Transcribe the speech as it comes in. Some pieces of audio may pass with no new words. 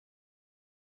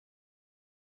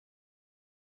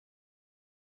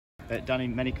Danny,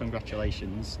 many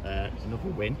congratulations. Another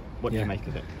win. What do you make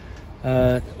of it?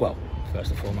 Well,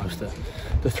 first and foremost,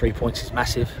 the 3 points is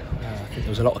massive. I think there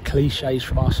was a lot of cliches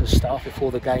from us as staff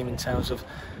before the game in terms of,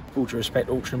 with all due respect,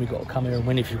 Altrincham, you've got to come here and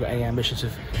win if you've got any ambitions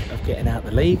of getting out of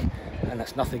the league. And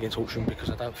that's nothing against Altrincham, because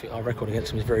I don't think our record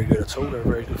against them is very good at all. They're a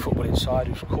very good footballing side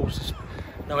who's caused us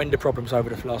no end of problems over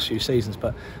the last few seasons.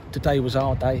 But today was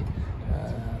our day.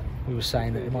 We were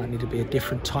saying that it might need to be a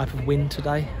different type of win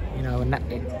today, and that,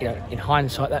 in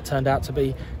hindsight, that turned out to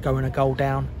be going a goal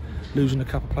down, losing a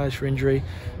couple of players for injury.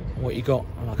 What you got,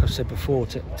 and like I've said before,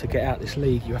 to get out this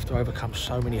league, you have to overcome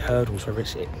so many hurdles, whether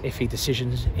it's iffy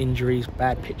decisions, injuries,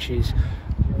 bad pitches,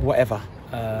 whatever.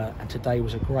 And today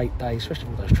was a great day, especially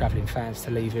for all those travelling fans,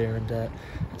 to leave here and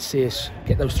see us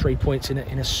get those 3 points in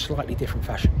a slightly different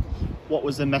fashion. What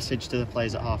was the message to the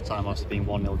players at half-time after being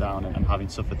 1-0 down and having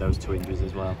suffered those 2 injuries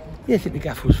as well? Yeah, I think the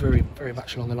gaffer was very, very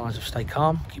much along the lines of stay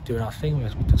calm, keep doing our thing. We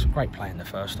did some great play in the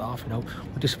first half. We're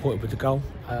disappointed with the goal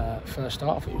first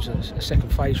half. It was a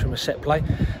second phase from a set play.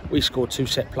 We scored 2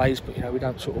 set plays, but we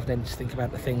don't sort of then think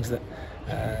about the things that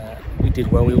we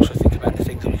did well. We also think about the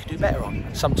things that we could do better on.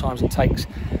 And sometimes it takes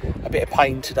a bit of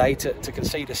pain today to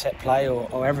concede a set play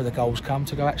or ever the goals come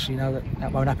to go, actually,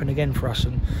 that won't happen again for us.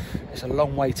 And it's a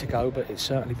long way to go, but it's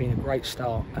certainly been a great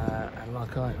start. And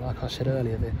like I said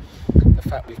earlier, the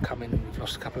fact we've come in and we've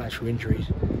lost a couple of actual injuries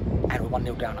and we're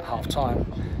 1-0 down at half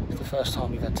time, it's the first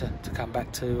time we've had to come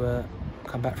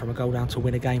back from a goal down to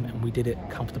win a game, and we did it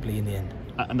comfortably in the end.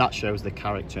 And that shows the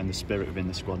character and the spirit within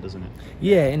the squad, doesn't it?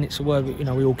 Yeah, and it's a word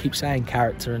we all keep saying,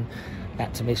 character, and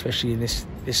that to me, especially in this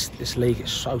league,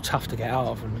 it's so tough to get out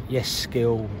of. And yes,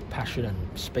 skill, passion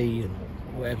and speed and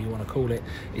whatever you want to call it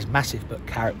is massive, but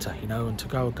character, and to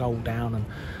go a goal down and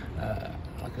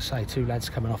like I say, 2 lads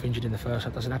coming off injured in the first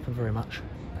half doesn't happen very much.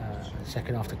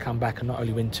 Second half to come back and not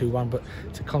only win 2-1, but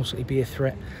to constantly be a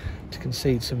threat, to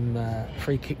concede some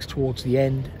free kicks towards the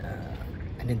end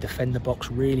and then defend the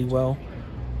box really well.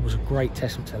 It was a great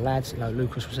testament to the lads.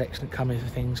 Lucas was excellent coming for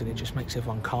things, and it just makes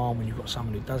everyone calm when you've got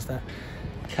someone who does that.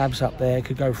 Cabs up there,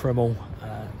 could go for them all.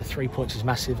 The 3 points is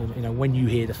massive, and when you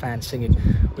hear the fans singing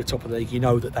we're top of the league, you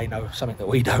know that they know something that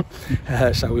we don't.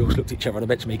 So we always looked at each other on the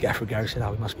bench. Me, Gaffer, and Gary said,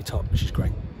 "Oh, we must be top," which is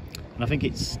great. And I think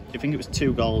it was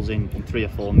 2 goals in 3 or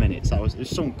 4 minutes. There was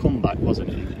some comeback, wasn't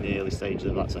it, in the early stages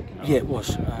of that second half? Yeah, it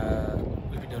was.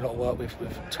 We've been doing a lot of work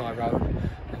with Tyrone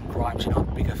and Grimes,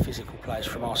 bigger physical players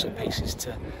from our set pieces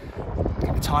to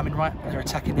get the timing right when they're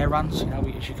attacking their runs.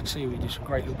 As you can see, we do some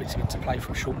great little bits of interplay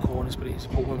from short corners, but it's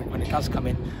important when it does come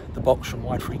in the box from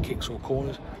wide free kicks or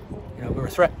corners. We're a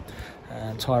threat.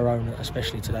 And Tyrone,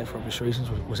 especially today for obvious reasons,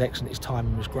 was excellent. His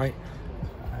timing was great.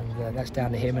 And that's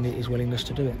down to him and his willingness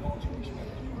to do it.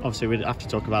 Obviously, we'd have to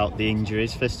talk about the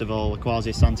injuries. First of all,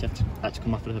 Kwasi Asante had to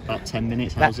come off for about 10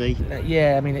 minutes. How's he?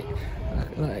 Yeah,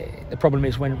 the problem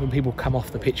is when people come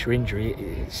off the pitch for injury,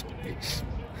 it's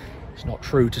not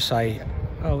true to say,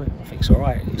 oh, I think it's all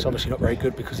right. It's obviously not very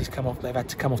good because they've had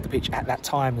to come off the pitch at that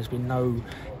time. There's been no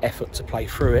effort to play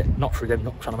through it, not through them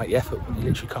not trying to make the effort. You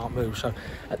literally can't move. So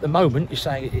at the moment, you're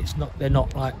saying they're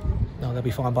not like, no, they'll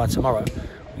be fine by tomorrow.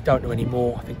 We don't know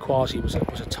anymore. I think Kwasi was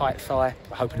a tight thigh.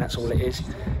 We're hoping that's all it is.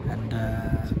 And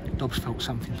Dobbs felt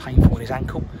something painful in his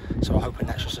ankle. So I'm hoping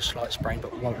that's just a slight sprain,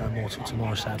 but we won't know more till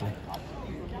tomorrow, sadly.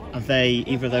 Have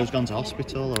either of those gone to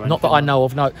hospital or anything? Not that I know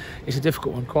of, no. It's a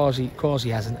difficult one.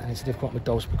 Kwasi hasn't, and it's a difficult one with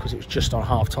Dobbs because it was just on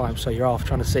half time. So you're half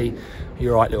trying to see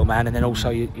you're all right, little man, and then also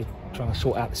you're trying to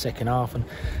sort out the second half. And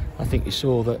I think you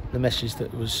saw that the message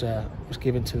that was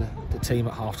given to the team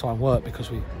at half time worked, because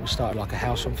we started like a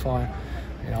house on fire.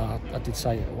 I did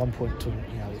say at one point to him,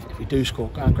 if we do score,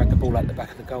 go and grab the ball out the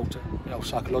back of the goal, to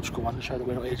psychological one, to show that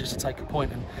we're not here just to take a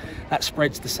point, and that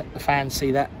spreads. The fans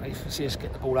see that, they see us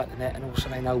get the ball out the net, and also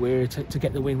they know we're here to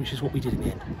get the win, which is what we did in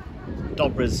the end.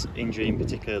 Dobra's injury in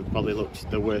particular probably looked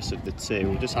the worst of the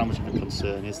 2. Just how much of a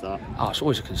concern is that? It's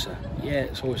always a concern. Yeah,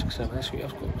 it's always a concern. But that's what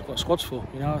I've got squads for.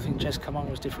 I think Jez come on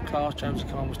was different class, James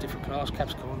come on was different class,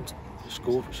 Cab's come on to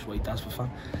score, which is what he does for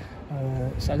fun.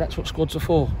 So that's what squads are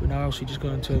for. Else you just go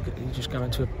into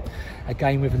a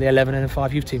game with the 11 and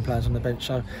 5 youth team players on the bench.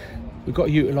 So we've got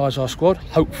to utilise our squad.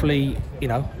 Hopefully,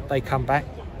 they come back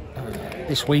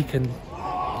this week and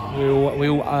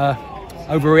we'll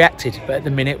overreacted. But at the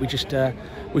minute, we just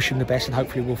wish him the best, and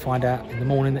hopefully we'll find out in the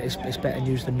morning that it's better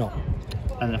news than not.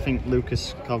 And I think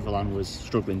Lucas Coverland was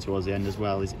struggling towards the end as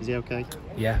well. Is he okay?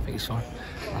 Yeah, I think he's fine.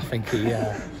 I think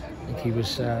he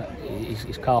was.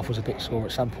 His calf was a bit sore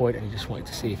at some point, and he just wanted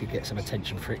to see if he'd get some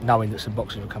attention for it, knowing that some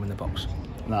boxers would come in the box.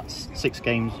 That's 6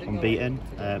 games unbeaten,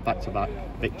 back-to-back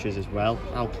victories as well.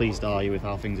 How pleased are you with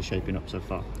how things are shaping up so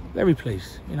far? Very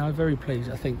pleased, you know, very pleased.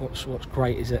 I think what's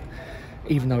great is that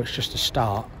even though it's just a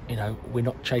start, you know, we're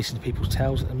not chasing people's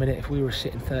tails at the minute. If we were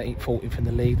sitting 13th, 14th in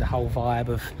the league, the whole vibe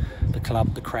of the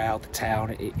club, the crowd, the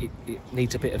town, it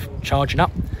needs a bit of charging up.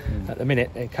 At the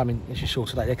minute, they're coming, as you saw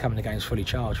today, they're coming the games fully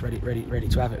charged, ready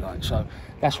to have it. Like, so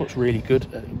that's what's really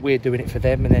good. We're doing it for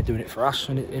them, and they're doing it for us,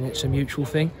 and it's a mutual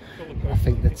thing. I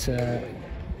think that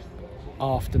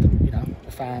after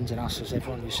the fans and us, as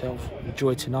everyone yourself,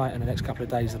 enjoy tonight, and the next couple of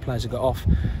days the players have got off,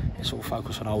 it's all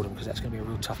focus on Oldham, because that's going to be a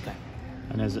real tough game.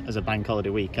 And as a bank holiday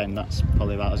weekend, that's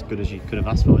probably about as good as you could have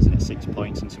asked for, isn't it? 6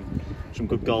 points and some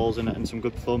good goals and some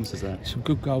good performances there. Some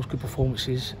good goals, good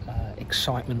performances,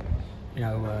 excitement, you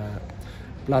know,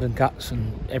 blood and guts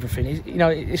and everything. You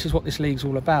know, this is what this league's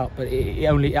all about. But it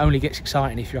only gets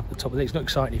exciting if you're up at the top of the league. It's not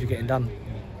exciting if you're getting done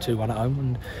 2-1 at home.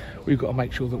 And we've got to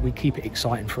make sure that we keep it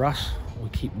exciting for us. We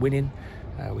keep winning.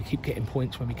 We keep getting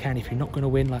points when we can. If you're not going to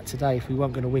win, like today, if we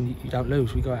weren't going to win, you don't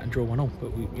lose. We go out and draw one on.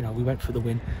 But we went for the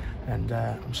win, and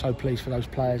I'm so pleased for those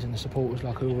players and the supporters.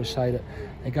 Like I always say, that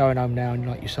they're going home now, and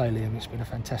like you say, Liam, it's been a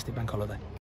fantastic bank holiday.